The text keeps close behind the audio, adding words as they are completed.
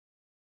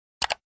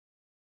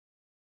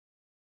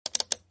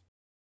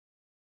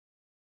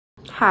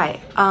Hi,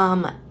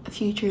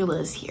 future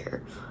Liz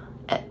here.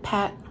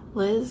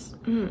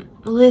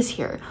 Liz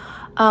here.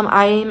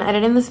 I'm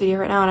editing this video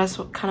right now, and I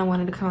just kind of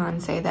wanted to come on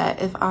and say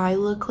that if I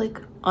look like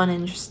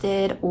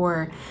uninterested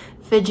or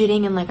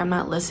fidgeting and like I'm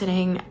not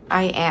listening,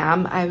 I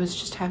am. I was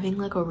just having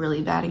like a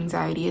really bad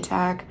anxiety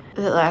attack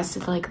that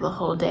lasted like the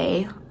whole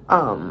day.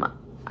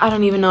 I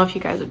don't even know if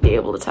you guys would be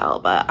able to tell,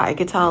 but I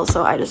could tell,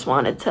 so I just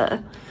wanted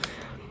to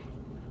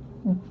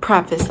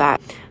preface that.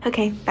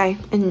 Okay, bye,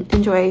 and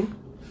enjoy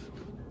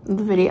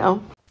the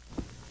video.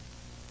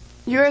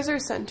 You guys are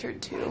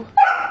centered too.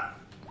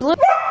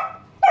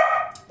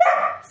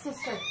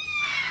 Sister,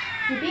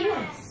 you be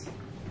nice.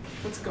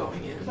 What's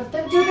going in? Let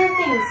them do their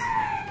things.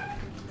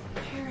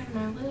 Here in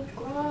my lip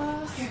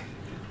gloss. Here.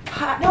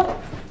 No.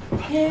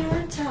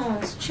 Hair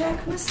toss.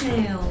 Check my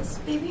snails.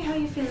 Baby, how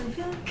you feeling?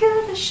 Feeling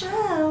good,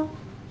 Michelle.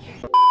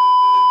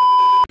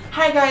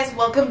 Hi guys,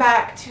 welcome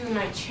back to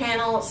my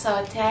channel.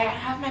 So today I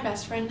have my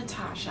best friend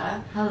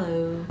Natasha.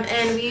 Hello.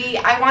 And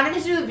I wanted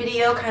to do a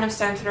video kind of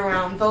centered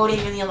around voting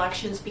in the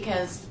elections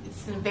because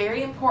it's a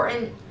very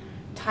important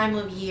time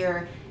of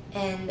year,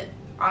 and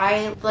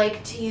I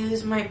like to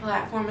use my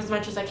platform as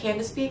much as I can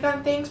to speak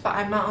on things, but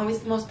I'm not always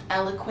the most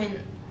eloquent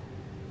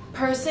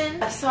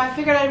person. So I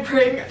figured I'd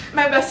bring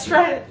my best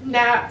friend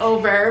Nat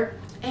over.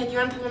 And you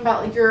want to tell me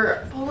about like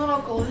your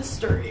political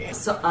history.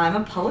 So I'm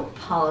a public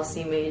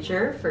policy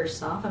major.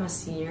 First off, I'm a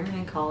senior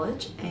in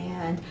college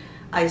and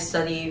I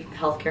study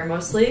healthcare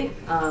mostly.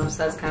 So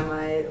that's kind of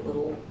my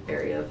little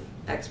area of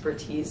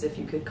expertise. If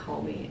you could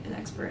call me an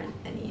expert in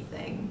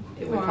anything,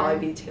 it would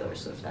probably be Taylor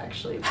Swift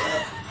actually,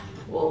 but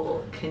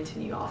we'll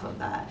continue off of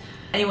that.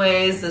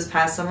 Anyways, this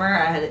past summer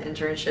I had an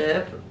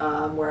internship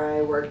where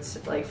I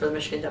worked like for the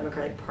Michigan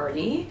Democratic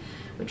Party,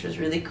 which was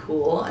really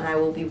cool, and I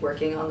will be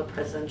working on the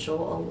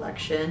presidential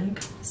election.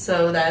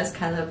 So that is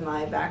kind of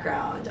my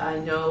background. I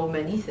know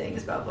many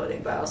things about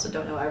voting, but I also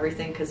don't know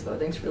everything because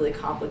voting's really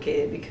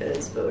complicated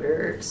because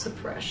voter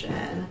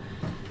suppression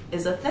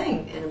is a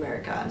thing in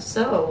America.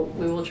 So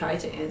we will try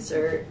to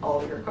answer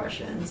all of your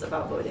questions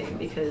about voting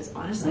because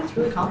honestly it's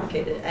really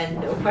complicated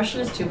and no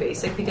question is too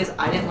basic because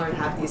I didn't learn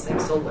half these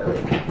things till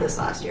literally this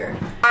last year.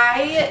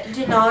 I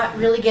did not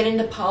really get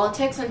into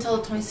politics until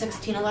the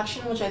 2016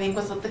 election, which I think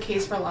was the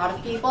case for a lot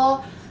of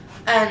people.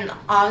 And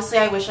honestly,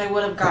 I wish I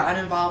would have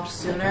gotten involved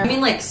sooner. I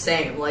mean, like,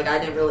 same. Like, I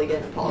didn't really get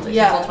into politics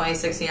until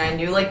 2016. I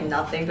knew, like,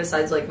 nothing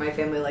besides, like, my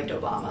family liked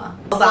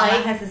Obama.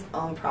 Obama has his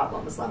own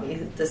problems, let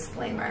me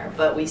disclaimer,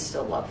 but we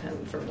still love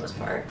him for the most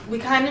part. We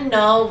kind of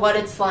know what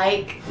it's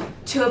like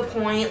to a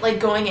point, like,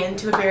 going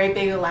into a very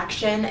big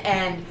election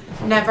and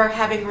never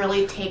having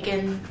really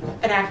taken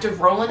an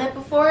active role in it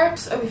before.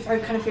 So I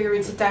kind of figured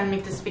we'd sit down and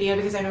make this video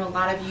because I know a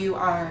lot of you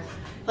are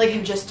like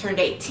have just turned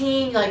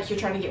 18, like you're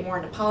trying to get more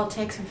into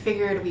politics, and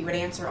figured we would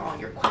answer all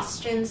your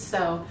questions.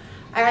 So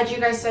I had you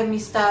guys send me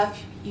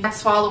stuff.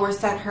 Next follower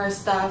sent her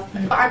stuff.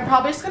 But I'm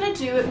probably just gonna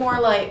do it more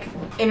like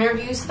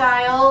interview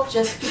style,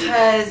 just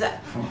because,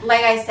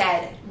 like I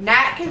said,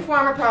 Nat can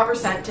form a proper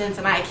sentence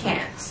and I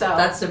can't. So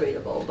that's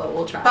debatable, but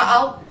we'll try. But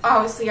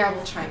I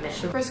will chime in.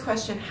 Sure. First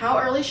question: how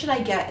early should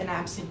I get an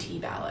absentee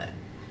ballot?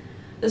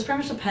 This pretty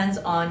much depends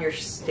on your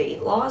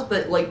state laws,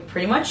 but like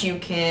pretty much you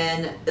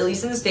can, at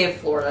least in the state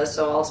of Florida,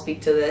 so I'll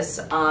speak to this,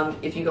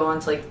 if you go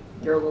onto like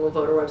your little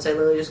voter website,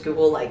 literally just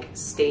Google like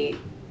state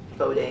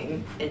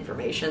voting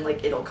information,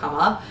 like it'll come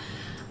up.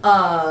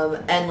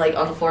 And like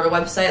on the Florida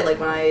website, like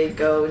when I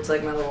go to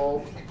like my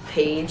little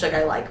page, like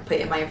I like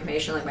put in my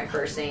information, like my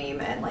first name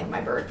and like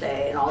my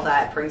birthday and all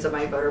that, brings up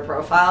my voter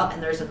profile,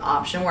 and there's an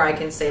option where I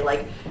can say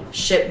like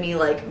ship me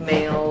like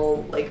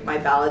mail like my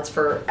ballots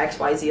for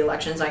XYZ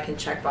elections. I can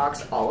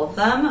checkbox all of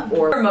them.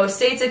 Or for most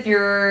states, if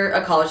you're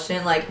a college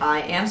student like I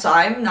am, so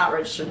I'm not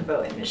registered to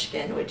vote in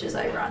Michigan, which is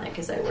ironic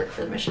because I work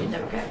for the Michigan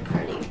Democratic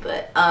Party,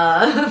 but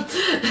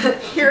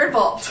you're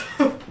involved.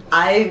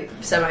 I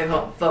sent my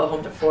vote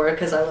home to Florida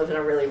because I live in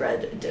a really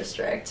red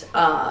district.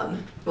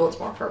 Well, it's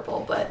more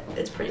purple, but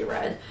it's pretty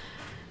red.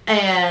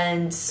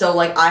 And so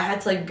like I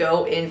had to like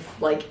go in,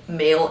 like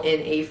mail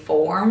in a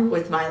form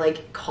with my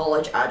like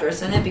college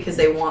address in it because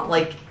they want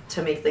like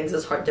to make things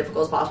as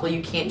difficult as possible.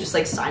 You can't just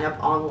like sign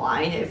up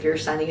online if you're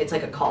sending it to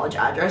like a college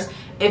address.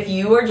 If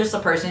you are just a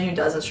person who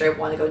doesn't straight up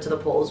want to go to the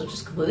polls, which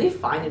is completely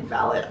fine and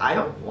valid, I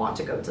don't want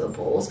to go to the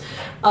polls,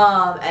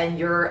 and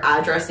your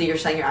address that you're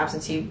sending your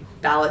absentee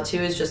ballot to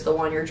is just the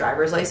one on your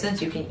driver's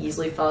license, you can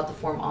easily fill out the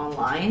form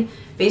online.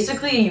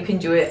 Basically, you can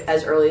do it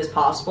as early as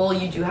possible.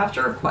 You do have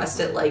to request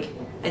it like,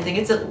 I think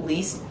it's at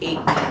least 8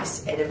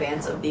 weeks in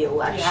advance of the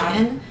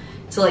election.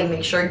 To like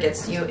make sure it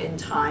gets to you in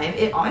time.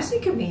 It honestly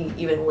could be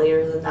even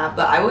later than that,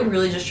 but I would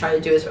really just try to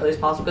do it as early as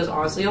possible because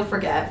honestly you'll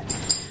forget.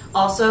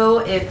 Also,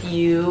 if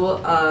you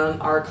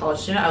are a college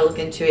student, I would look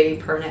into a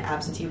permanent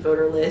absentee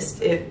voter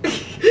list if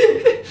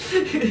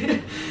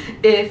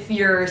if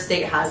your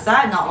state has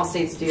that. Not all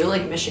states do.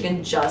 Like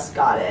Michigan just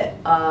got it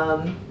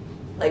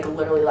like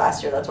literally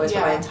last year. That's why I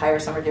spent my entire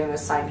summer doing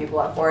was sign people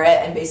up for it.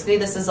 And basically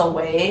this is a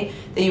way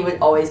that you would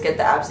always get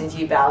the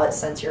absentee ballot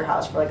sent to your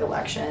house for like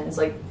elections.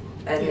 Like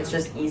and it's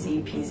just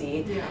easy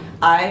peasy. Yeah.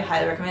 I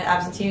highly recommend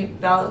absentee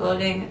ballot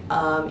voting,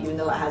 even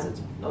though it has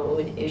its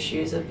own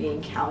issues of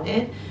being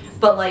counted.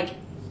 But like,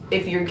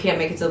 if you can't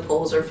make it to the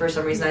polls or for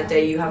some reason that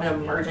day you have an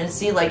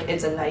emergency, like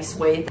it's a nice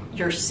way that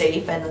you're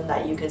safe and then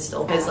that you can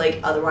still, because like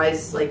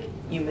otherwise like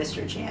you missed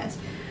your chance.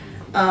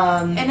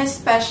 And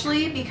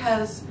especially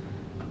because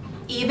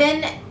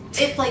even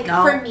if like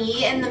for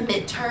me in the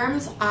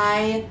midterms,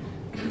 I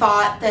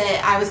thought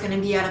that I was going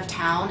to be out of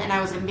town and I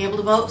was going to be able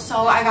to vote,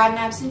 so I got an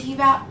absentee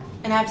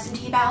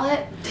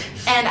ballot,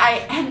 and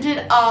I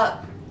ended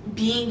up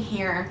being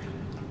here.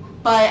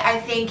 But I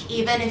think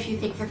even if you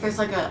think that there's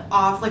like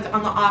on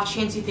the off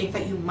chance you think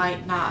that you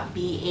might not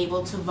be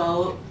able to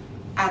vote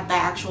at the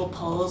actual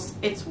polls,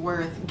 it's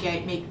worth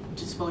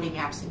just voting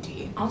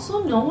absentee.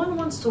 Also, no one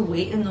wants to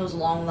wait in those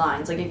long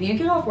lines. Like, if you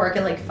get off work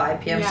at like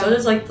 5 p.m., so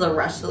does like the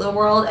rest of the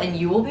world, and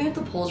you will be at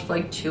the polls for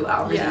like 2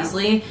 hours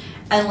easily.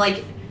 And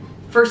like,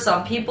 for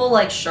some people,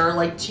 like, sure,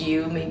 like to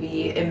you,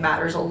 maybe it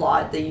matters a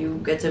lot that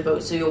you get to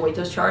vote, so you'll wait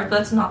those 2 hours, but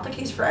that's not the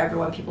case for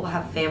everyone. People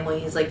have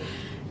families, like,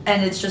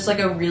 and it's just like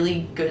a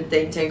really good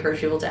thing to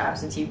encourage people to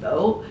absentee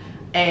vote.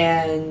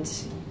 And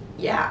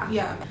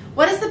yeah.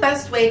 What is the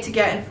best way to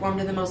get informed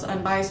in the most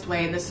unbiased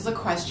way? And this is a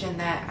question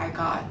that I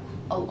got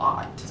a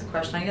lot. It's a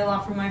question I get a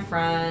lot from my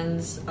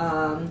friends.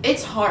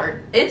 It's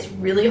hard. It's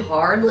really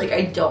hard. Like,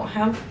 I don't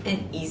have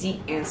an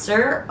easy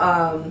answer.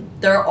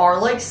 There are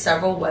like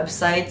several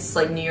websites,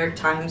 like New York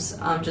Times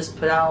just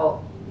put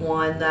out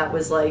one that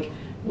was like,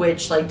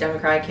 which like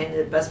Democratic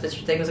candidate best fits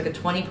your thing. It was like a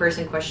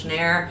 20-person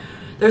questionnaire.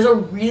 There's a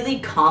really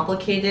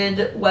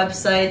complicated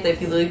website that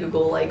if you literally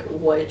Google like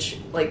which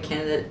like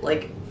candidate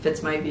like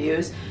fits my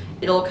views,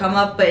 it'll come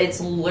up, but it's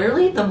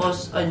literally the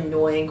most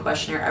annoying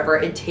questionnaire ever.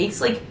 It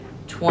takes like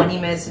 20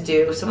 minutes to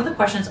do. Some of the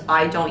questions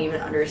I don't even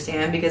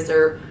understand because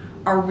there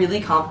are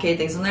really complicated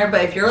things in there,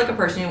 but if you're like a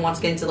person who wants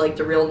to get into like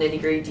the real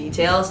nitty-gritty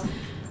details,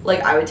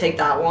 like I would take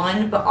that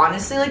one. But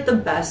honestly, like the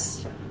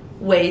best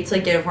way to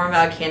like get informed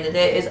about a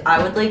candidate is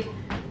I would like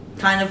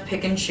kind of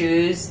pick and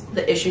choose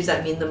the issues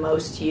that mean the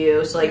most to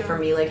you. So like for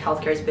me, like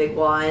healthcare is a big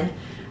one.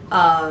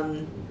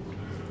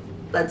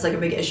 That's like a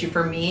big issue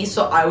for me.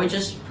 So I would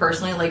just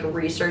personally like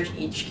research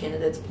each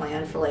candidate's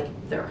plan for like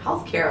their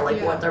healthcare,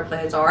 like what their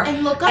plans are.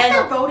 And look up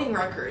their voting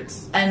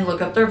records. And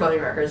look up their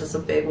voting records. That's a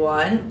big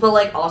one. But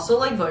like also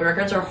like voting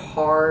records are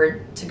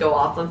hard to go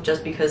off of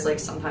just because like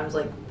sometimes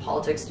like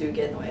politics do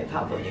get in the way of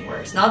how voting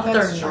works. Not that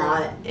they're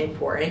not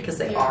important, because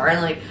they are.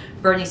 And like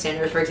Bernie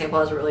Sanders, for example,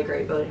 has a really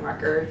great voting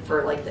record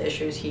for like the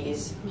issues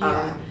he's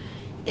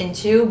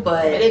into,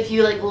 but if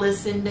you like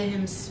listen to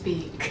him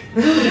speak,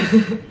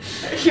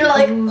 you're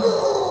like,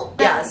 ugh.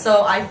 Yeah,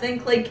 so I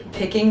think like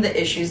picking the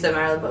issues that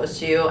matter the most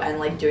to you and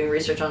like doing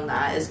research on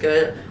that is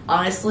good.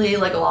 Honestly,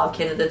 like a lot of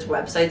candidates'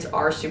 websites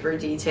are super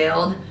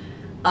detailed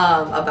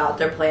about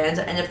their plans,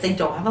 and if they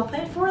don't have a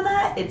plan for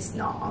that, it's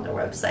not on their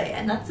website,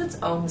 and that's its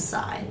own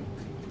sign.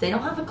 If they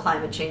don't have a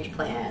climate change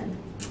plan,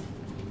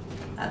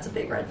 that's a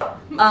big red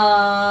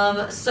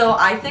flag. So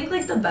I think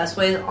like the best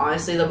way is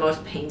honestly the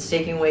most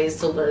painstaking way is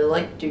to literally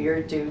like do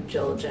your due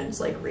diligence,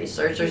 like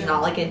research. There's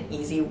not like an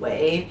easy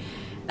way.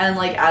 And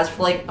like as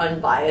for like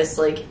unbiased,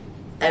 like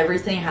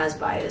everything has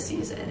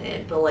biases in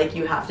it, but like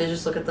you have to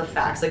just look at the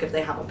facts, like if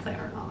they have a plan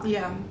or not.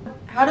 Yeah.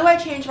 How do I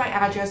change my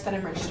address that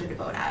I'm registered to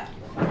vote at?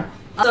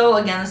 So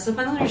again, this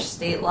depends on your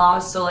state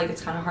laws, so like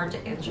it's kind of hard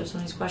to answer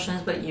some of these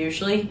questions, but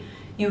usually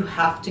you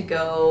have to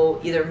go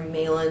either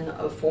mail in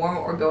a form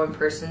or go in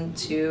person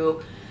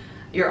to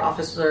your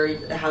office where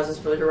it houses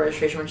voter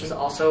registration, which is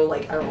also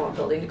like, I don't know what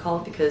building to call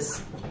it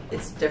because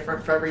it's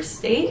different for every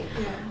state.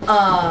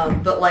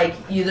 But like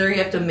either you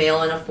have to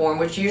mail in a form,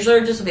 which usually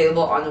are just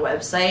available on the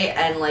website,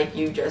 and like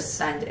you just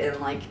send in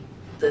like,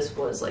 this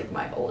was like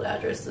my old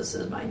address, this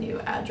is my new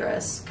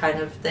address kind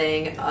of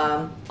thing.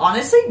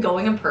 Honestly,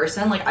 going in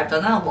person, like I've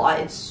done that a lot.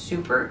 It's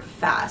super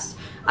fast.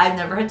 I've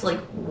never had to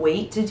like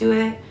wait to do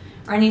it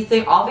or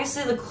anything.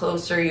 Obviously, the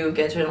closer you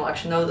get to an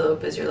election, though, the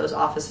busier those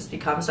offices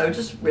become. So I would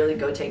just really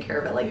go take care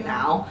of it like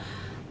now,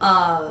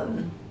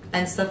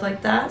 and stuff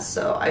like that.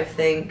 So I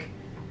think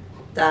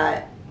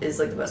that is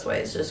like the best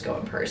way is just go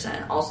in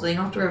person. Also, you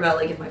don't have to worry about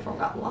like if my form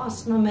got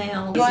lost in the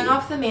mail. Going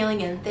off the mailing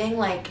in thing,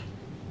 like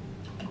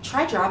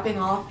try dropping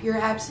off your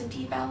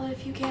absentee ballot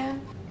if you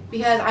can.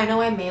 Because I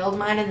know I mailed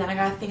mine and then I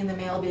got a thing in the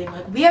mail being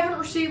like, we haven't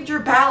received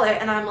your ballot,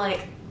 and I'm like,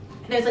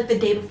 and it was like the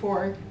day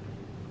before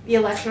the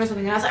election or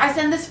something, and I was like, I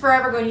send this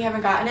forever ago and you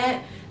haven't gotten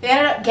it. They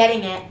ended up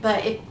getting it,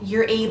 but if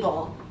you're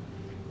able,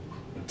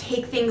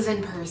 take things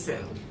in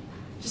person,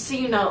 just so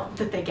you know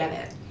that they get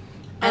it.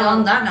 And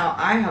on that note,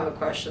 I have a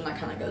question that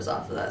kind of goes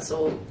off of that,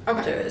 so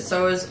we'll do it.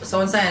 So is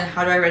someone saying,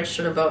 how do I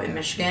register to vote in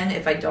Michigan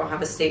if I don't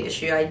have a state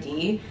issue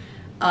ID?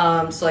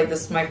 So like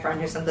this is my friend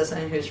who sent this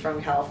in, who's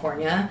from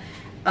California.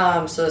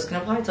 So it's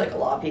gonna apply to like a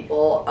lot of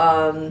people.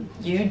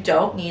 You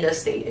don't need a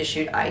state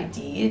issued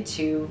ID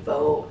to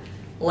vote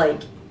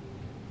like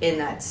in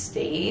that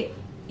state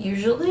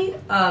usually.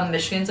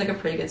 Michigan's like a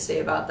pretty good state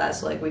about that,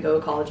 so like we go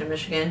to college in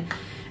Michigan,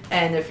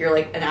 And if you're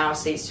like an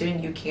out-of-state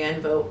student, you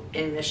can vote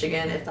in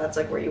Michigan if that's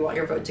like where you want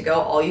your vote to go.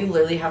 All you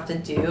literally have to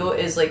do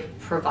is like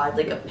provide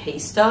like a pay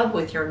stub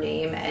with your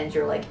name and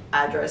your like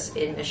address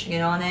in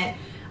Michigan on it.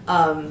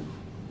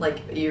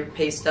 Like your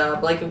pay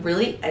stub, like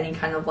really any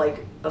kind of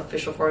like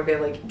official form of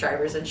like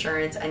driver's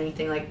insurance,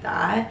 anything like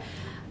that.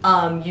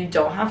 You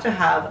don't have to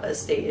have a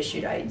state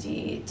issued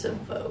ID to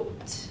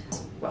vote.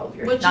 Well,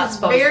 you're Which not is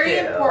supposed very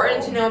to.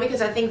 important to know,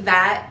 because I think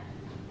that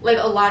like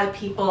a lot of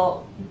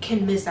people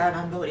can miss out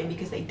on voting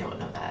because they don't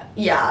know that.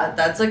 Yeah,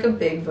 that's like a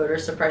big voter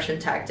suppression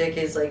tactic,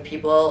 is like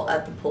people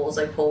at the polls,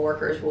 like poll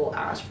workers will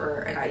ask for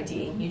an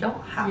ID. You don't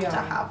have to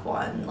have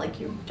one. Like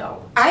you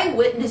don't. I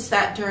witnessed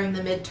that during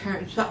the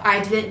midterms, but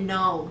I didn't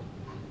know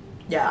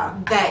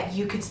that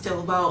you could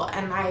still vote,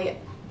 and I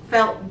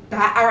felt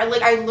bad. I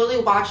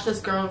literally watched this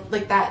girl,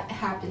 like that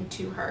happened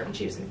to her and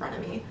she was in front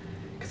of me.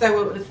 Because I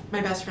went with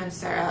my best friend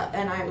Sarah,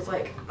 and I was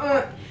like,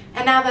 ugh.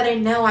 And now that I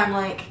know, I'm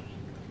like,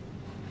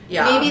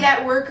 maybe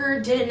that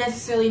worker didn't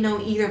necessarily know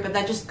either, but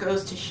that just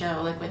goes to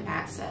show, like what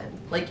Matt said.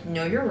 Like,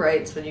 know your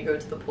rights when you go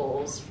to the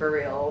polls, for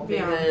real.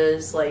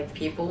 Because, like,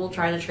 people will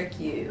try to trick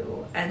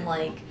you. And,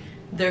 like,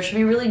 there should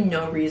be really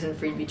no reason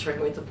for you to be turning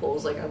away the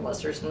polls, like,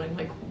 unless there's something,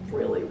 like,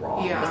 really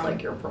wrong with,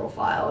 like, your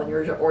profile. And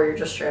you're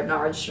just straight up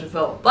not registered to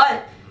vote.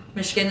 But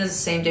Michigan is the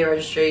same-day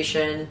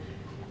registration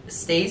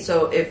state,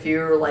 so if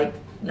you're, like,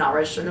 not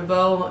registered to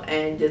vote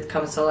and it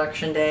comes to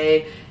election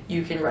day,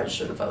 you can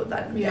register to vote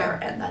then there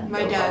and then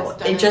my dad's vote.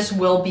 done It just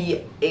will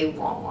be a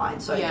long line,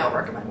 so I don't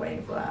recommend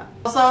waiting for that.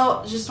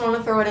 Also, just want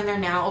to throw it in there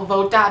now,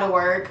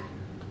 vote.org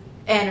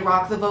and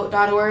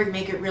rockthevote.org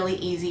make it really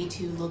easy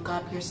to look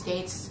up your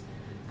state's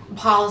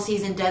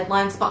policies and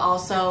deadlines, but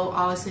also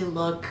obviously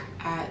look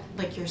at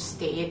like your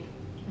state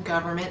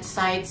government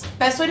sites.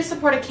 Best way to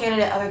support a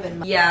candidate other than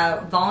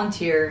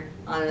volunteer,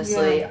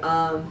 honestly.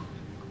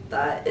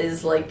 That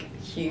is like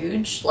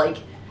huge. Like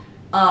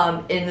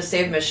in the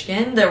state of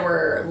Michigan, there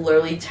were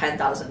literally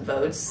 10,000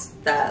 votes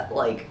that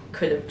like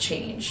could have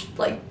changed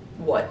like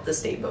what the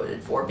state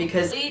voted for,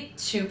 because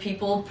 2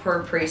 people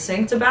per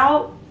precinct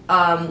about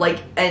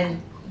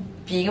and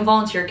being a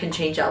volunteer can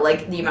change that.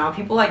 Like the amount of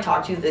people I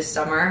talked to this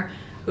summer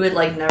who had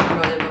like never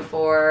voted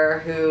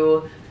before,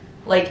 who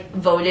like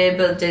voted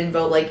but didn't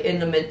vote like in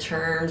the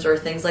midterms or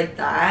things like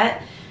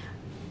that,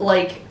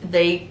 like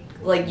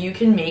you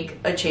can make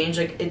a change.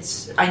 Like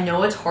I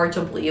know it's hard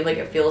to believe, like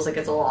it feels like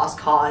it's a lost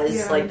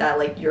cause, like that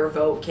like your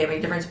vote can't make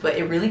a difference, but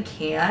it really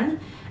can.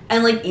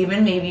 And like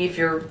even maybe if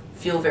you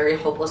feel very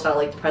hopeless about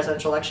like the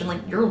presidential election,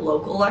 like your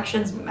local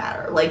elections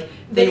matter. Like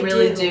they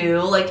really do.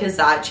 Like because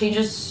that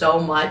changes so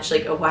much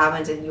like of what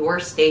happens in your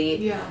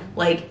state.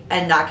 Like,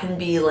 and that can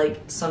be like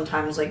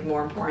sometimes like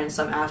more important in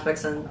some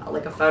aspects than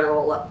like a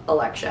federal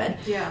election.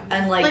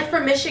 And like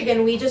for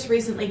Michigan, we just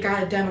recently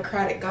got a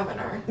Democratic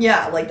governor.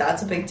 Like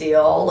that's a big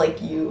deal.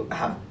 Like you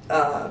have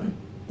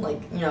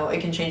like, you know, it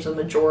can change the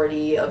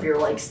majority of your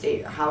like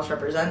state house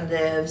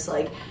representatives,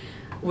 like,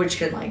 which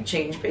can like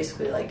change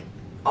basically like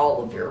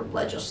all of your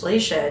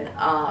legislation.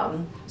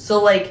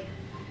 So like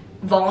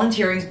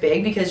volunteering's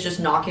big, because just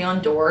knocking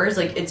on doors,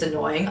 like it's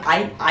annoying.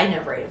 I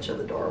never answer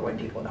the door when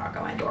people knock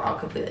on my door, I'll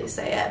completely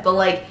say it, but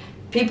like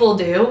people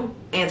do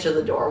answer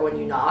the door when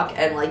you knock,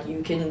 and like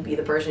you can be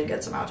the person who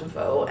gets them out to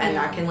vote, and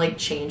that can like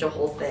change a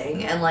whole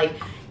thing. And like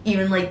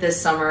even like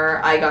this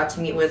summer I got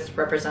to meet with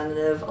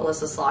Representative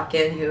Alyssa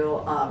Slotkin, who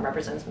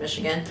represents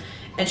Michigan,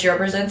 and she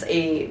represents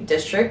a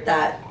district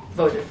that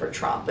voted for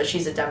Trump, but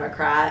she's a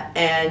Democrat,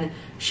 and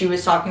she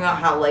was talking about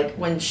how like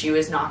when she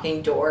was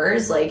knocking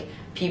doors, like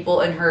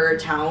people in her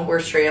town were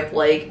straight up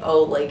like,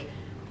 oh, like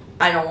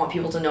I don't want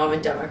people to know I'm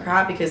a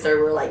Democrat, because they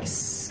were like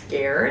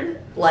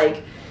scared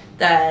like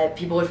that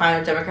people would find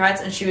out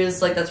Democrats. And she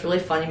was like, that's really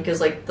funny,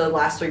 because like the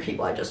last 3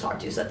 people I just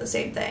talked to said the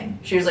same thing.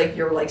 She was like,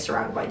 you're like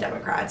surrounded by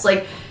Democrats,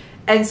 like.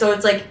 And so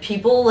it's like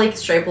people like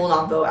straight will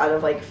not vote out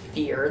of like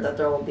fear that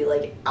they'll be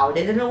like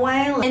outed in a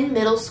way. In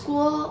middle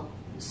school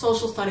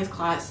social studies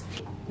class,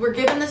 we're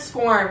given this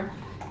form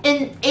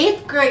in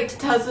 8th grade to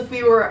tell us if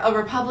we were a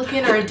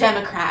Republican or a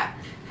Democrat.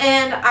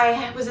 And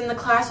I was in the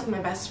class with my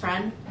best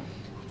friend,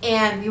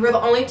 and we were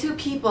the only 2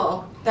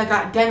 people that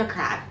got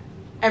Democrat.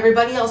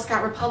 Everybody else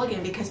got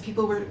Republican, because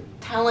people were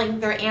telling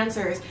their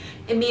answers,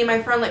 and me and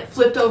my friend like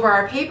flipped over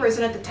our papers,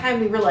 and at the time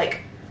we were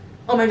like,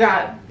 oh my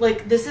god,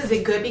 like this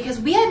isn't good, because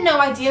we had no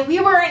idea. We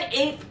were in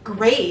 8th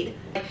grade.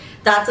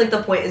 That's like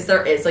the point, is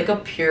there is like a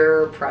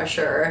peer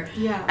pressure.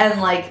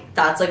 And like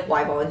that's like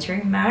why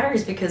volunteering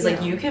matters, because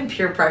like you can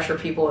peer pressure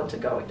people into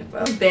going to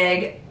vote. It's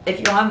big. If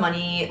you don't have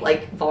money,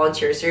 like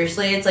volunteer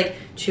seriously. It's like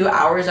 2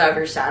 hours out of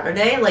your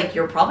Saturday, like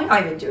you're probably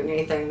not even doing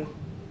anything.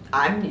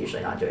 I'm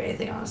usually not doing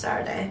anything on a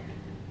Saturday,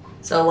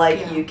 so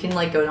like you can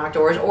like go knock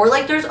doors, or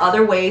like there's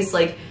other ways.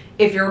 Like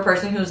if you're a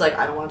person who's like,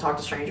 I don't want to talk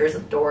to strangers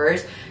at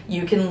doors,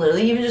 you can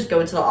literally even just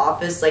go to the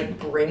office, like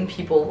bring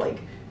people like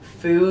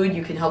food.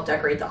 You can help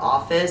decorate the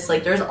office.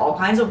 Like there's all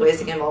kinds of ways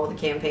to get involved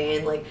with the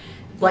campaign. Like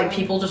Like,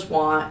 people just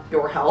want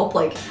your help.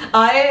 Like,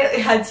 I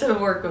had to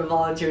work with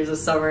volunteers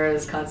this summer and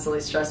was constantly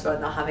stressed about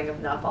not having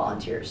enough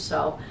volunteers.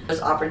 So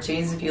there's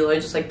opportunities if you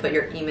literally just like put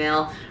your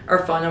email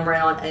or phone number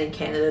in on any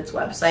candidate's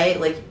website.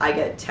 Like, I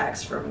get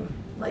texts from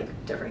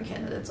like different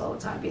candidates all the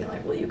time being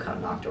like, will you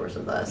come knock doors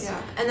with us?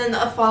 Yeah. And then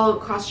a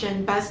follow-up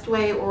question, best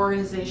way or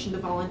organization to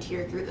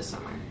volunteer through the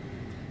summer?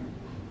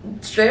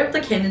 Straight up the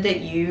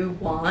candidate you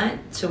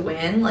want to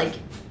win, like,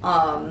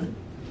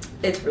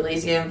 it's really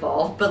easy to get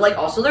involved, but like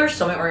also there are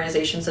so many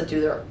organizations that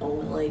do their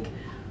own like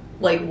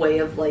way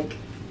of like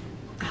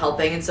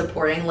helping and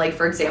supporting. Like,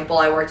 for example,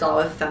 I worked a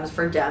lot with Femmes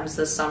for Dems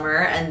this summer,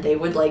 and they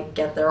would like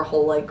get their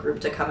whole like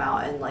group to come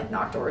out and like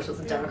knock doors with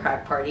the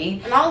Democratic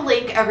Party. And I'll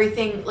link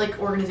everything, like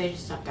organization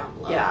stuff, down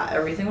below. Yeah,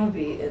 everything will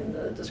be in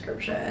the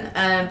description.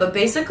 But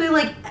basically,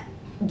 like,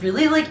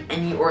 really, like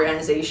any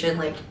organization,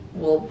 like,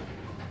 will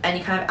any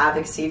kind of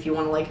advocacy, if you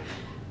want to like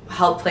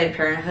help Planned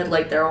Parenthood,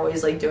 like they're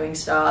always like doing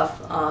stuff.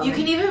 You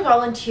can even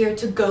volunteer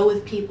to go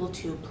with people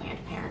to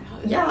Planned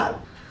Parenthood. Yeah,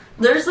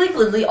 there's like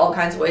literally all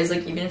kinds of ways,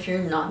 like even if you're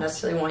not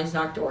necessarily wanting to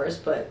knock doors,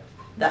 but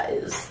that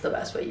is the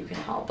best way you can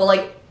help. But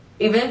like,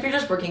 even if you're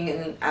just working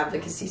in an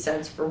advocacy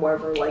sense for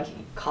whatever like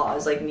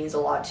cause like means a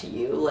lot to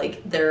you,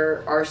 like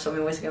there are so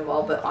many ways to get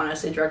involved. But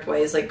honestly, direct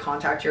ways, like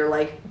contact your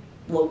like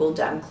local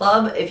Dem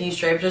club. If you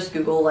straight up just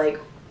Google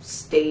like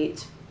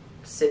state,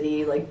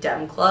 city, like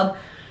Dem club,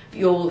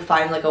 you'll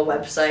find like a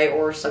website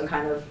or some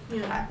kind of,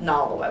 not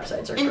all the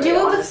websites are and great, do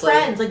it honestly. with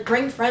friends, like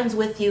bring friends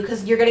with you,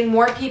 because you're getting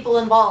more people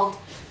involved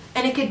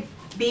and it could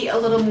be a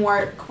little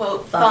more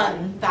quote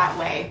fun that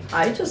way.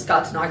 I just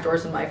got to knock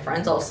doors with my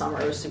friends all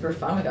summer. It was super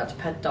fun. We got to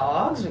pet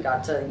dogs, we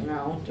got to, you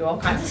know, do all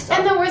kinds of stuff.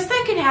 And the worst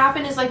that can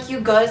happen is like you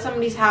go to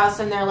somebody's house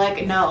and they're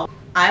like, no.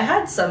 I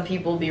had some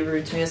people be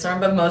rude to me this summer,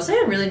 but mostly I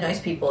had really nice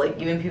people, like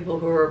even people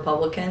who were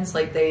Republicans.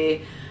 Like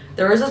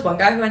there was this one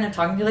guy who I ended up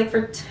talking to like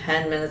for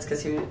 10 minutes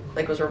because he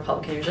like was a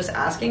Republican. He was just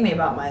asking me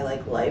about my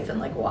like life and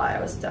like why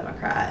I was a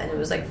Democrat, and it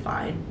was like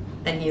fine.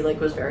 And he like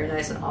was very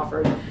nice and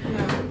offered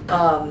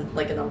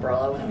like an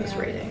umbrella when it was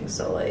raining.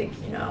 So like,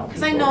 you know,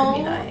 because I know, can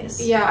be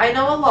nice. Yeah, I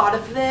know a lot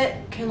of it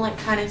can like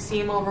kind of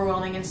seem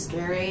overwhelming and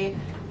scary,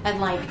 and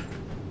like,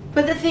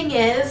 but the thing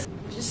is,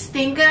 just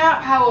think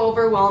about how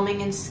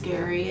overwhelming and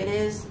scary it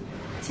is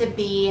to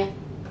be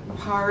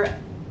part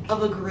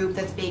of a group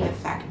that's being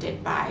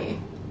affected by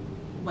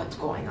what's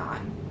going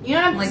on. You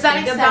know what I'm like, does that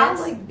think make about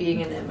sense? like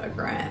being an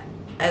immigrant,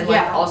 and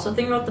like also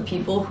think about the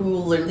people who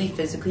literally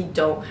physically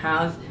don't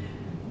have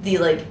the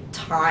like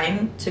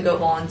time to go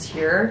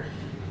volunteer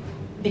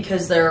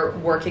because they're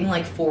working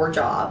like 4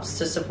 jobs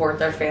to support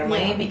their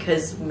family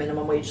because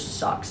minimum wage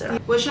sucks.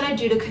 What should I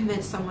do to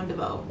convince someone to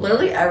vote?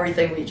 Literally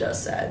everything we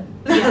just said.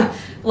 Yeah.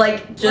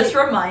 Like, just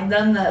remind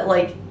them that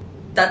like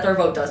that their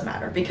vote does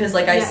matter, because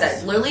like I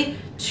said, literally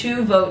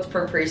 2 votes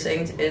per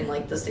precinct in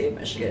like the state of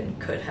Michigan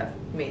could have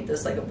made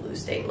this like a blue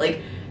state.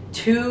 Like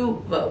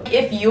 2 votes.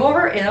 If you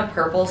are in a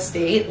purple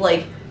state,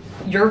 like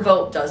your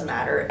vote does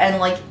matter. And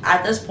like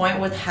at this point,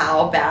 with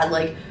how bad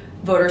like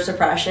voter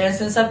suppression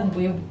is and stuff,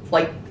 we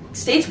like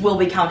states will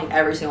be counting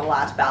every single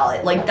last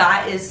ballot. Like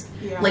that is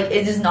like,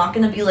 it is not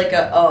going to be like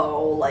a,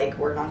 oh, like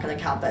we're not going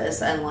to count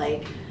this, and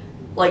like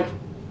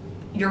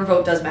your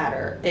vote does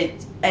matter.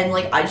 And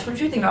like I just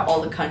want you to think about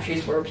all the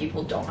countries where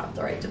people don't have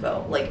the right to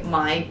vote. Like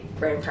my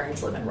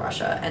grandparents live in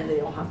Russia and they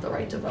don't have the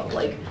right to vote.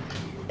 Like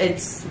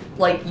it's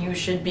like you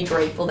should be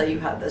grateful that you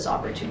have this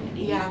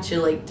opportunity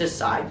to like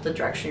decide the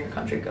direction your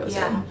country goes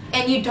in.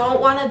 And you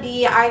don't want to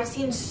be, I've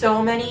seen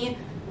so many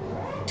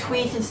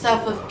tweets and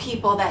stuff of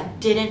people that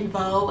didn't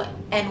vote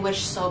and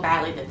wish so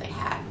badly that they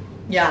had.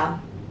 Yeah.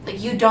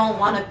 Like you don't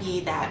want to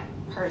be that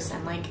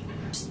person. Like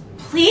just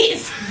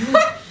please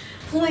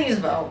please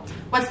vote.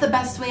 What's the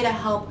best way to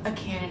help a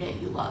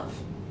candidate you love?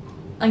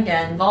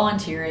 Again,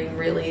 volunteering,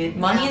 really.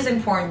 Money is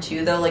important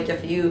too, though. Like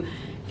if you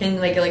can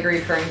make like a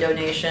recurring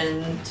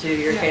donation to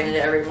your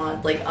candidate every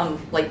month,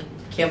 like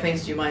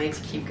campaigns do money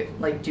to keep,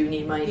 like do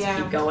need money to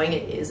keep going.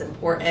 It is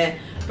important,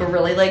 but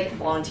really like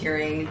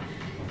volunteering,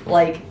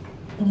 like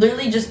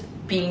literally just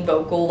being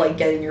vocal, like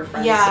getting your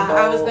friends to vote.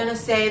 I was gonna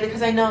say,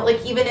 because I know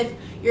like even if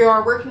you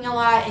are working a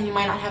lot and you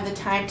might not have the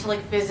time to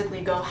like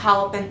physically go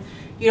help, and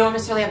you don't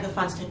necessarily have the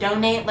funds to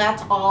donate,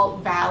 that's all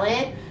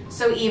valid.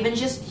 So even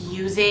just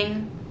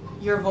using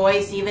your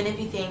voice, even if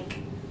you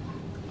think,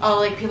 oh,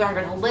 like people aren't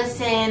gonna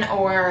listen,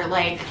 or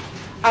like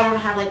I don't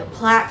have like a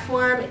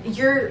platform,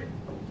 you're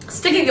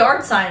stick a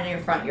yard sign in your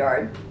front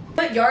yard.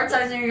 Put yard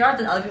signs in your yard,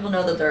 then other people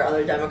know that there are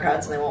other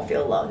Democrats and they won't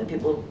feel alone,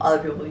 and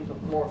other people will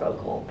be more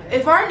vocal.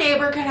 If our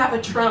neighbor could have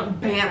a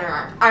Trump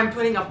banner, I'm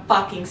putting a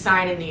fucking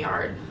sign in the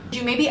yard. Could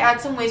you maybe add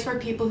some ways for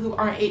people who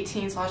aren't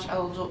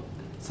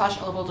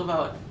 18/eligible to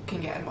vote can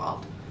get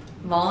involved?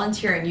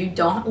 Volunteering. You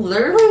don't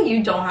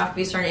have to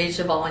be a certain age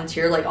to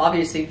volunteer. Like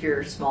obviously if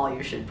you're small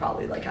you should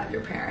probably like have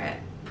your parent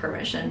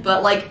permission.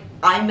 But like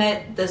I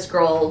met this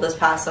girl this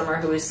past summer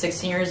who was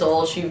 16 years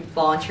old. She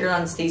volunteered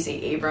on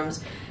Stacey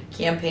Abrams'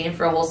 campaign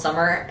for a whole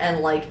summer, and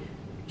like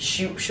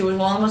she was one of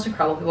the most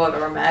incredible people I've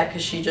ever met,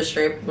 because she just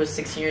straight was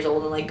 16 years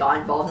old and like got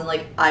involved, and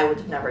like I would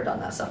have never done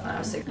that stuff when I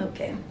was 16.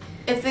 Okay.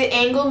 If the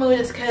angle moved,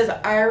 it's because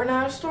I ran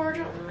out of storage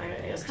on my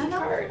SD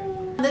card.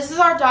 This is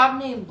our dog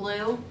named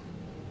Blue.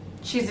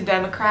 She's a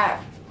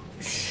Democrat.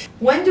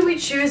 When do we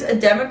choose a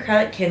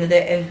Democratic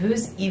candidate and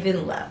who's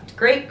even left?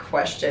 Great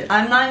question.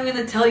 I'm not even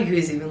going to tell you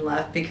who's even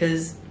left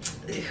because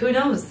who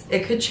knows?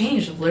 It could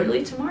change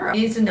literally tomorrow.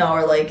 You need to know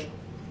are like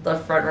the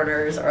front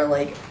runners are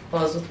like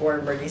Elizabeth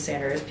Warren, Bernie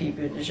Sanders, Pete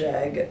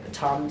Buttigieg,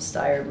 Tom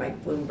Steyer,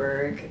 Mike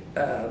Bloomberg,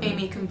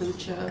 Amy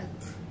Kombucha,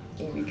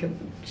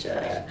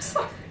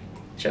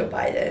 Joe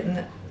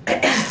Biden.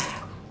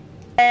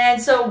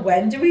 And so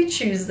when do we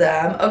choose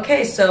them?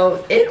 Okay,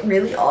 so it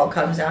really all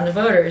comes down to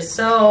voters.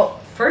 So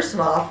first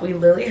of all, we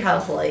literally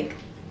have like,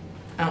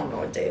 I don't know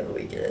what day of the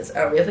week it is.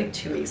 Oh, we have like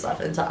 2 weeks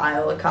left into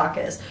Iowa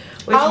caucus,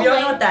 which we don't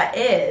know what that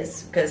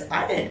is because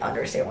I didn't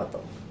understand what the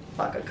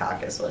fuck a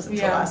caucus was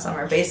until last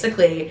summer.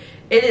 Basically,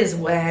 it is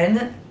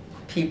when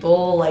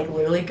people like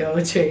literally go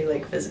to a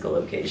like physical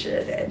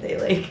location and they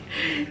like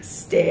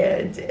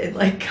stand and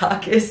like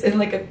caucus in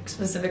like a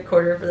specific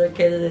corner for their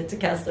candidate to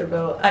cast their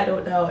vote. I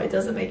don't know. It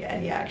doesn't make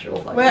any actual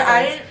fucking sense.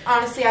 I didn't,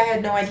 honestly, I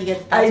had no idea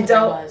that's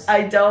what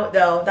I don't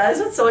know. That is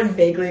what someone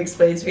vaguely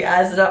explained to me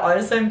as, and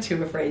honestly I'm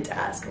too afraid to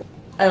ask.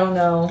 I don't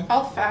know.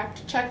 I'll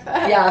fact check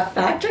that. Yeah,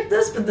 fact check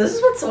this, but this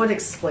is what someone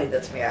explained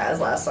it to me as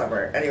last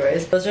summer.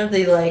 Anyways, those are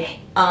the like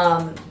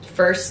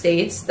first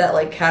states that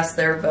like cast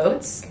their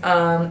votes.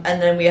 And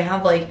then we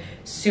have like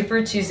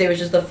Super Tuesday, which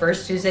is the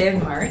first Tuesday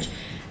of March.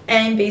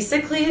 And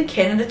basically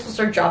candidates will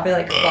start dropping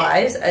like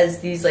flies as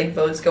these like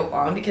votes go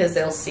on because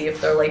they'll see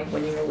if they're like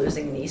winning or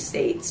losing in these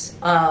states.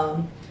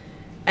 And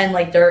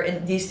like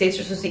these states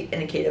are supposed to be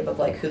indicative of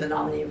like who the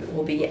nominee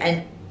will be.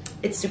 And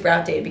it's super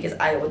outdated because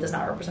Iowa does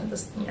not represent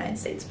the United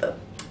States, but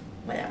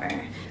whatever.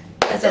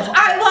 Is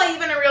Iowa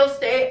even a real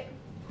state?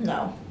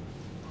 No.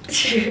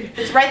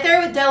 It's right there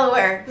with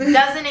Delaware. It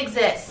doesn't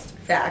exist.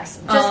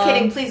 Facts. Just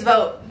kidding. Please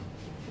vote.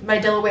 My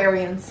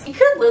Delawareans. You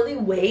could literally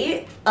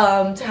wait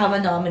to have a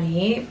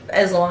nominee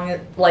as long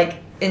as, like,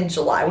 in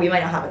July. We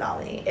might not have a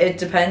nominee. It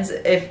depends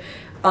if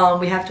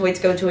we have to wait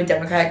to go to a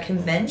Democratic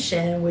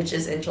convention, which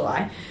is in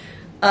July.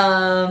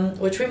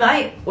 Which we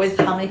might, with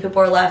how many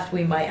people are left,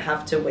 we might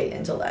have to wait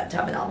until that to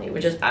have a nominee,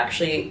 which is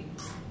actually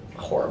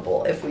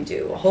horrible if we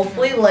do.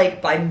 Hopefully,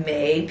 like, by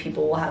May,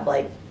 people will have,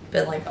 like,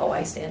 been like, oh,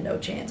 I stand no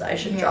chance. I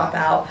should drop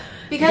out.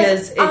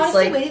 Because it's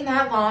honestly, like, waiting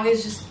that long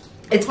is just...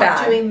 It's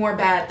bad. Doing more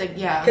bad than,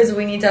 Because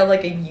we need to have,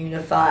 like, a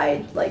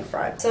unified, like,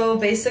 front. So,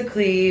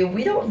 basically,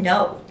 we don't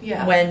know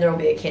when there will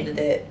be a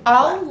candidate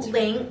I'll left.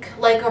 link,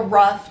 like, a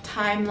rough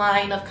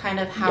timeline of kind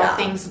of how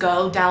things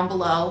go down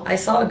below. I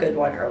saw a good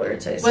one earlier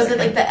today. Was it,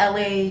 like, the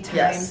LA Times?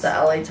 Yes, the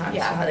LA Times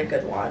had a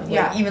good one.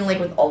 Like, even,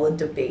 like, with all the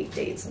debate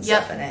dates and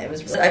stuff in it. It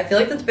was really, I feel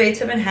like the debates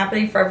have been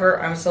happening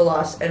forever. I'm so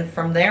lost. And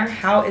from there,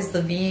 how is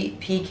the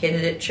VP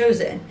candidate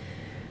chosen?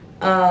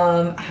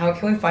 How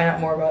can we find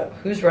out more about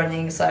who's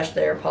running /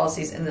 their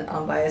policies in an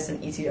unbiased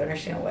and easy to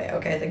understand way?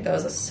 Okay, I think that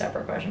was a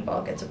separate question, but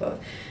I'll get to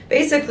both.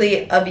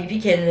 Basically, a VP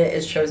candidate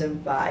is chosen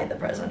by the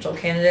presidential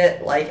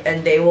candidate, like,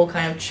 and they will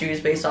kind of choose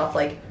based off,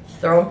 like,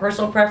 their own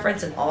personal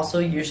preference, and also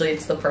usually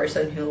it's the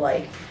person who,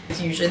 like,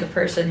 it's usually the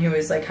person who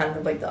is, like, kind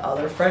of like the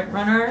other front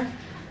runner.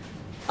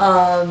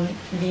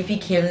 VP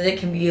candidate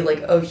can be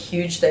like a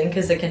huge thing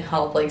because it can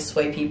help like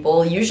sway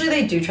people. Usually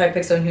they do try to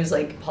pick someone whose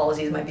like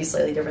policies might be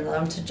slightly different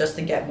than them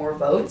to get more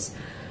votes.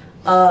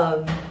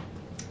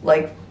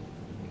 Like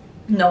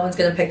no one's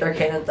gonna pick their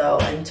candidate though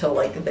until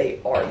like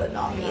they are the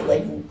nominee.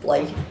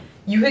 Like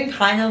you can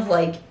kind of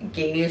like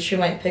gauge who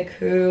might pick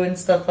who and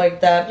stuff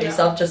like that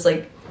based off just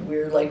like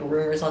weird like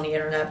rumors on the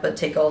internet, but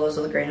take all those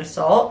with a grain of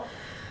salt.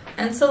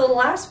 And so the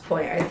last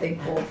point I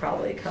think we'll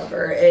probably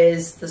cover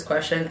is this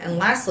question. And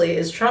lastly,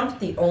 is Trump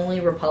the only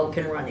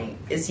Republican running?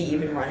 Is he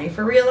even running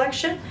for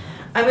re-election?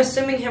 I'm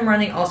assuming him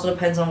running also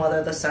depends on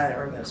whether the Senate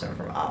removes him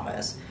from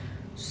office.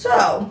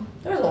 So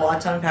there's a lot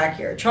to unpack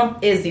here. Trump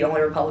is the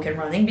only Republican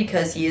running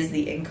because he is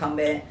the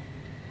incumbent,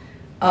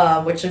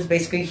 which is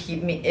basically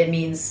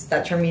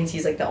that term means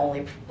he's like the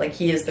only, like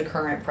he is the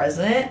current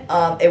president.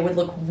 It would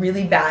look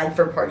really bad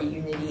for party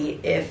unity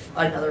if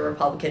another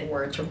Republican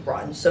were to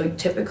run. So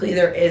typically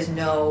there is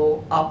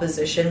no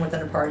opposition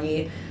within a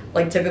party.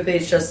 Like typically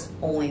it's just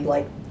only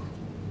like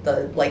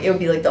it would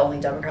be like the only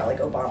Democrat, like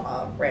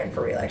Obama ran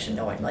for re-election.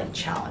 No one like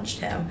challenged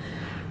him.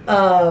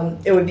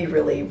 It would be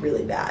really,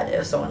 really bad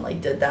if someone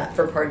like did that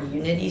for party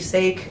unity's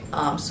sake.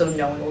 So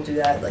no one will do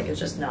that. Like it's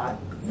just not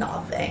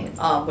a thing,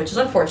 which is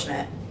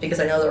unfortunate because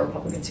I know there are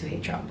Republicans who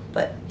hate Trump,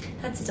 but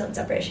that's its own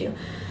separate issue.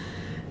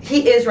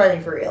 He is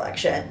running for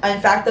re-election. In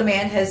fact, the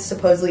man has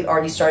supposedly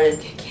already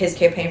started his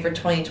campaign for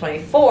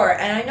 2024,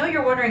 and I know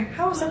you're wondering,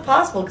 how is that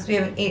possible? Because we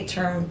have an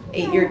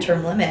 8-year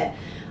term limit.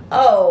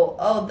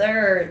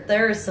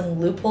 There is some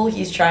loophole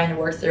he's trying to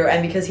work through,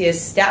 and because he has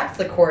stacked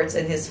the courts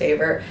in his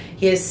favor,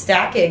 he is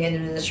stacking an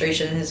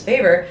administration in his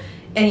favor,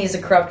 and he's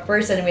a corrupt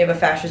person, and we have a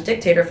fascist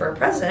dictator for a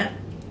president.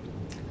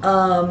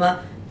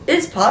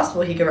 It's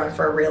possible he could run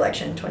for a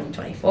re-election in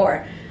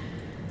 2024.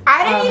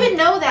 I didn't even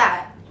know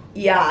that.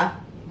 Yeah.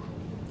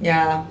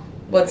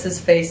 what's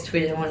his face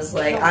tweeted and was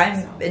like,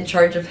 I'm in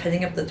charge of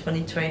heading up the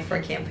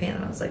 2024 campaign.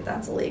 And I was like,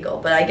 that's illegal.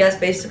 But I guess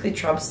basically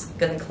Trump's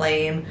gonna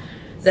claim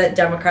that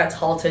Democrats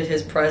halted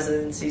his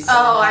presidency so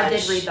much. I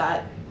did read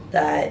that.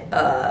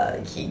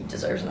 That he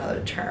deserves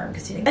another term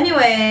because he didn't.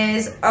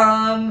 Anyways,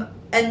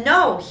 and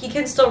no, he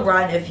can still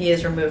run if he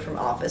is removed from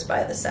office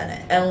by the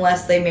Senate,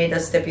 unless they made a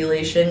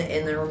stipulation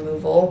in the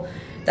removal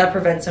that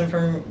prevents him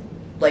from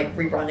like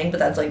rerunning. But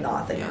that's like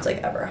not a thing that's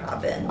like ever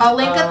happened. I'll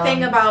link a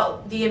thing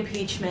about the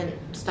impeachment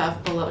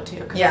stuff below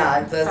too.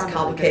 Yeah, that's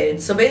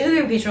complicated. So basically,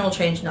 impeachment will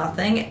change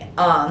nothing.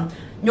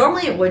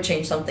 Normally, it would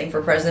change something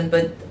for president,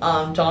 but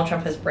Donald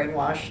Trump has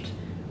brainwashed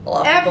a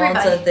lot of people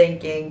into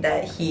thinking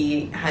that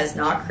he has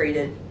not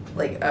created,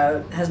 like,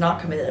 has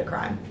not committed a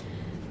crime.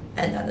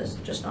 And that is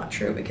just not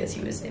true because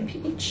he was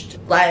impeached.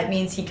 That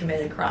means he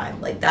committed a crime.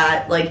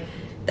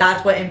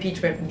 That's what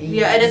impeachment means.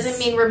 Yeah, it doesn't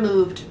mean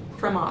removed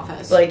from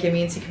office. Like, it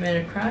means he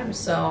committed a crime.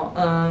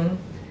 So,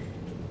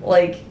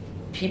 like,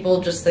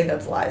 people just think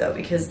that's a lie, though,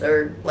 because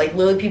they're, like,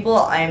 literally people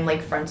I'm,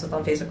 like, friends with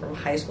on Facebook from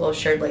high school have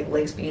shared, like,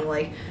 links being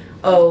like,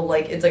 oh,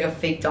 like, it's like a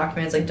fake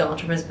document. It's like Donald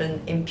Trump has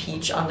been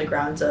impeached on the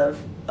grounds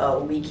of,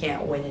 oh, we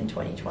can't win in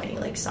 2020,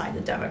 like, sign the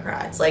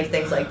Democrats, like,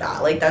 things like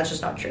that. Like, that's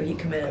just not true. He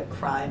committed a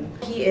crime.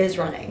 He is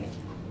running.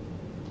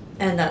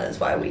 And that is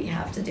why we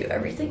have to do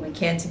everything we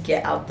can to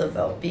get out the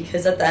vote.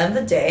 Because at the end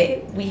of the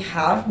day, we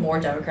have more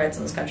Democrats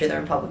in this country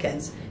than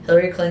Republicans.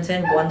 Hillary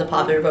Clinton won the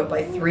popular vote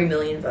by 3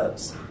 million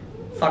votes.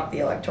 Fuck the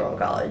Electoral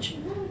College.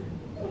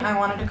 I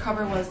wanted to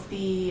cover was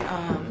the,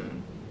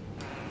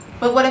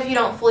 but what if you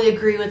don't fully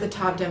agree with the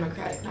top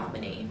Democratic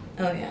nominee?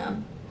 Oh, yeah.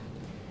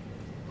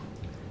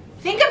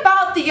 Think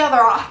about the other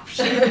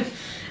option.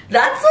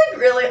 That's, like,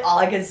 really all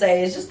I can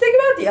say is just think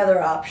about the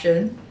other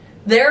option.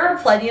 There are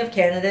plenty of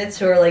candidates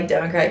who are, like,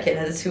 Democratic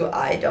candidates who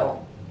I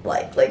don't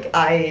like. Like,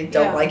 I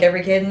don't like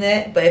every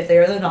candidate, but if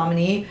they're the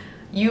nominee,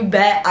 you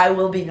bet I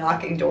will be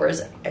knocking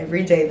doors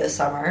every day this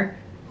summer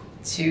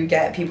to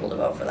get people to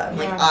vote for them.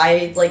 Like,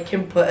 I, like,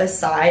 can put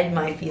aside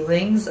my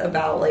feelings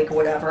about, like,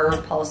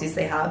 whatever policies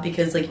they have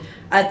because, like,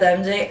 at the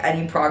end of the day,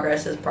 any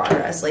progress is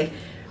progress. Like,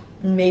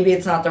 maybe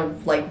it's not the,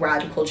 like,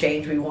 radical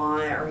change we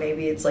want, or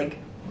maybe it's, like,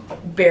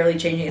 barely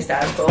changing a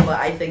status quo, but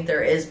I think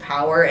there is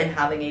power in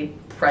having a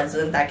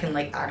president that can,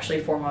 like,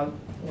 actually form a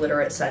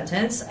literate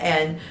sentence.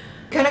 And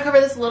I'm gonna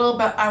cover this a little,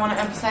 but I want to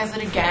emphasize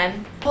it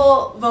again.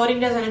 Well, voting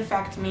doesn't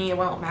affect me. It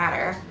won't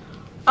matter.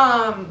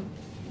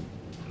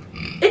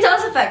 It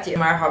does affect you. No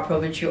matter how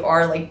pro-rich you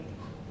are, like,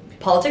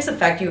 politics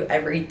affect you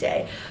every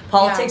day.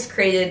 Politics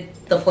created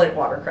the Flint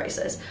water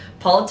crisis.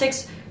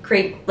 Politics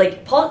create,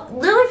 like,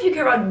 literally if you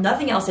care about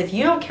nothing else, if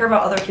you don't care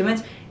about other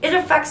humans, it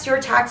affects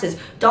your taxes.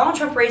 Donald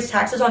Trump raised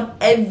taxes on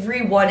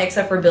everyone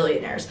except for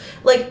billionaires.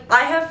 Like,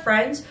 I have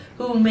friends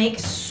who make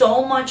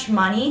so much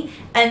money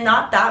and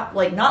not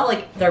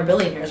like they're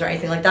billionaires or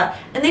anything like that,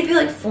 and they pay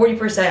like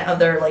 40% of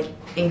their, like,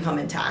 income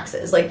in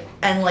taxes. Like,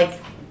 and like,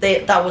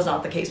 that was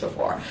not the case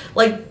before.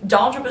 Like,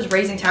 Donald Trump is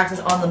raising taxes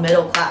on the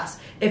middle class.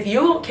 If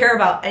you don't care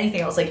about anything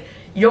else, like,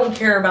 you don't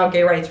care about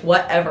gay rights,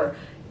 whatever,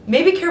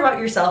 maybe care about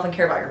yourself and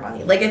care about your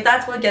money. Like, if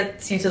that's what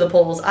gets you to the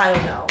polls, I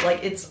don't know.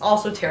 Like, it's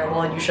also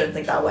terrible and you shouldn't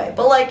think that way.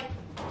 But, like,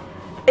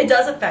 it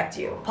does affect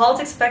you.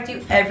 Politics affect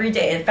you every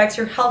day. It affects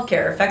your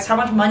healthcare. It affects how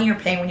much money you're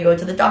paying when you go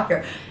to the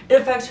doctor. It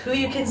affects who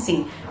you can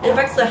see. It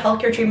affects the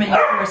healthcare treatment you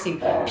can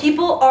receive.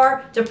 People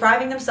are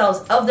depriving themselves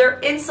of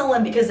their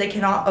insulin because they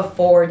cannot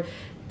afford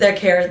the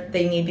care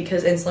they need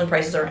because insulin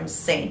prices are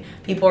insane.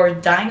 People are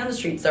dying on the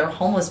streets. There are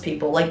homeless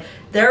people. Like,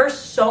 there are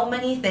so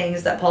many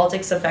things that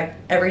politics affect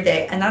every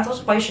day, and that's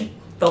also why you should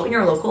vote in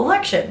your local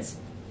elections.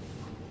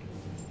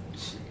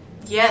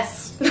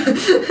 Yes.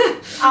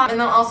 And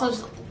then also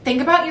just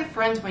think about your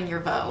friends when you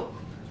vote.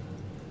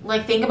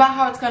 Like, think about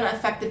how it's going to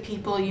affect the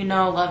people you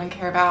know, love, and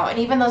care about, and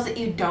even those that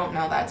you don't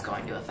know that's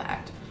going to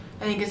affect.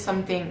 I think it's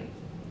something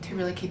to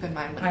really keep in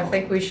mind. I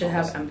think we should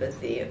have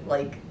empathy.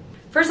 Like,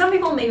 for some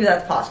people, maybe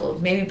that's possible.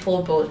 Maybe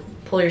pull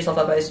yourself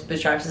up by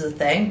bootstraps is a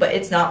thing, but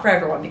it's not for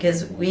everyone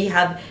because we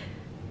have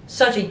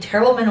such a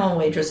terrible minimum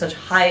wage with such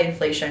high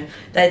inflation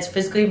that it's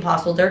physically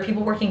impossible. There are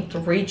people working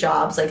 3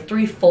 jobs, like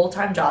 3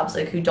 full-time jobs,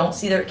 like, who don't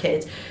see their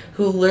kids,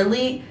 who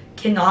literally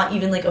cannot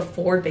even, like,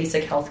 afford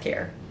basic health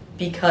care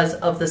because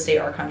of the state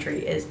our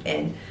country is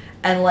in.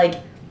 And, like,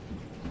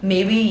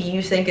 maybe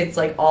you think it's,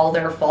 like, all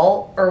their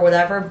fault or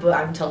whatever, but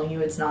I'm telling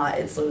you it's not.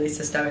 It's literally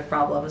systemic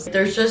problems.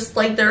 There's just,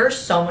 like, there are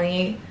so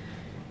many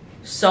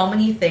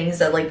things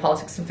that, like,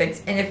 politics can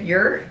fix. And if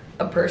you're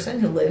a person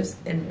who lives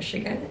in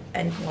Michigan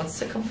and wants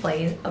to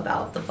complain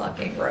about the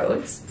fucking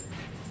roads,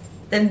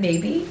 then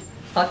maybe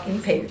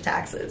fucking pay your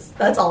taxes.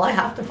 That's all I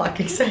have to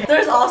fucking say.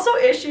 There's also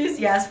issues,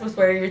 yes, with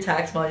where your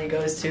tax money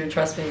goes to.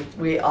 Trust me,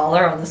 we all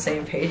are on the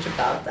same page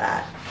about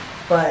that.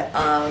 But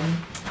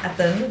at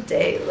the end of the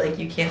day, like,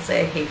 you can't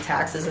say I hate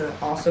taxes and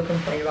also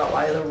complain about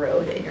why the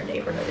road in your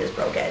neighborhood is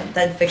broken.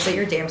 Then fix it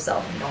your damn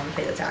self and you don't want to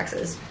pay the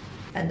taxes.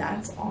 And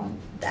that's on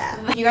that.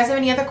 If you guys have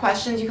any other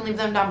questions, you can leave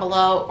them down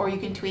below, or you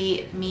can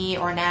tweet me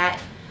or Nat.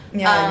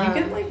 Yeah, you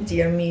can like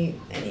DM me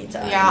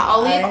anytime. Yeah,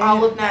 I'll leave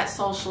all of Nat's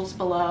socials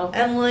below.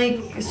 And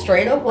like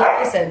straight up, like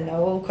I said,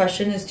 no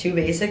question is too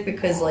basic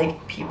because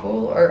like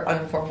people are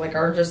uninformed. Like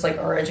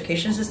our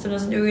education system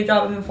doesn't do a good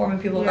job of informing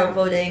people about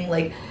voting.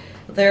 Like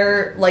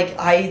they're like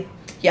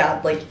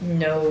like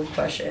no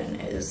question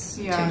is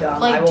too dumb.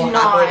 Like, I will do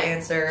not happily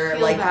answer.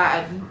 feel Like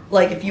bad.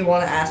 like if you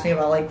want to ask me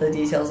about like the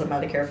details of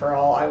Medicare for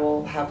all, I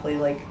will happily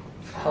like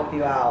help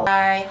you out.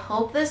 I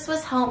hope this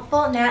was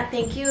helpful. Nat,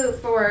 thank you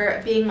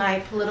for being my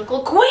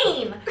political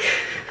queen.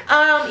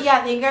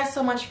 Yeah, thank you guys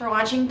so much for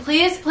watching.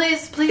 Please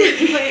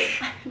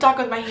talk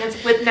with my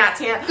hands, with Nat's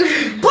hand.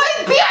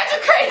 Please be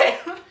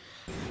educated.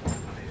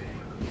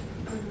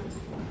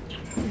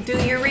 Do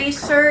your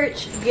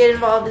research, get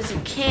involved as you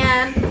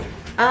can.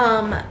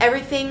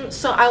 Everything,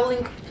 so I will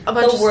link a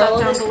bunch of stuff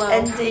down below. The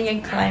world is ending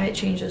and climate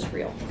change is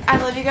real. I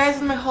love you guys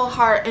with my whole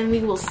heart, and we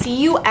will see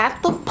you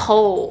at the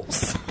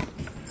polls.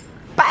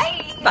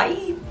 Bye!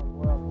 Bye!